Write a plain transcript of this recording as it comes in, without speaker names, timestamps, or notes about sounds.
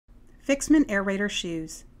Fixm Aerator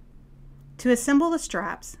shoes. To assemble the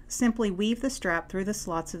straps, simply weave the strap through the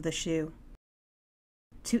slots of the shoe.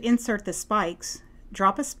 To insert the spikes,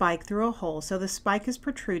 drop a spike through a hole so the spike is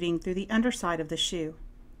protruding through the underside of the shoe.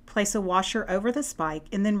 Place a washer over the spike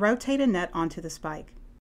and then rotate a nut onto the spike.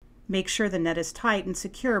 Make sure the nut is tight and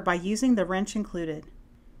secure by using the wrench included.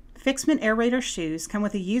 Fixm Aerator shoes come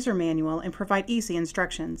with a user manual and provide easy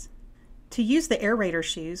instructions. To use the aerator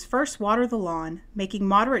shoes, first water the lawn, making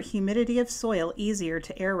moderate humidity of soil easier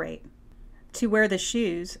to aerate. To wear the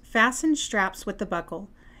shoes, fasten straps with the buckle.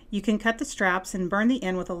 You can cut the straps and burn the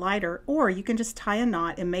end with a lighter, or you can just tie a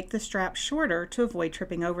knot and make the straps shorter to avoid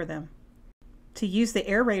tripping over them. To use the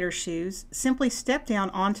aerator shoes, simply step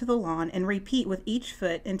down onto the lawn and repeat with each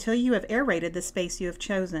foot until you have aerated the space you have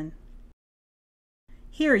chosen.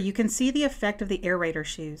 Here you can see the effect of the aerator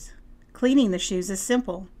shoes. Cleaning the shoes is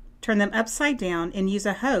simple. Turn them upside down and use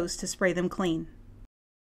a hose to spray them clean.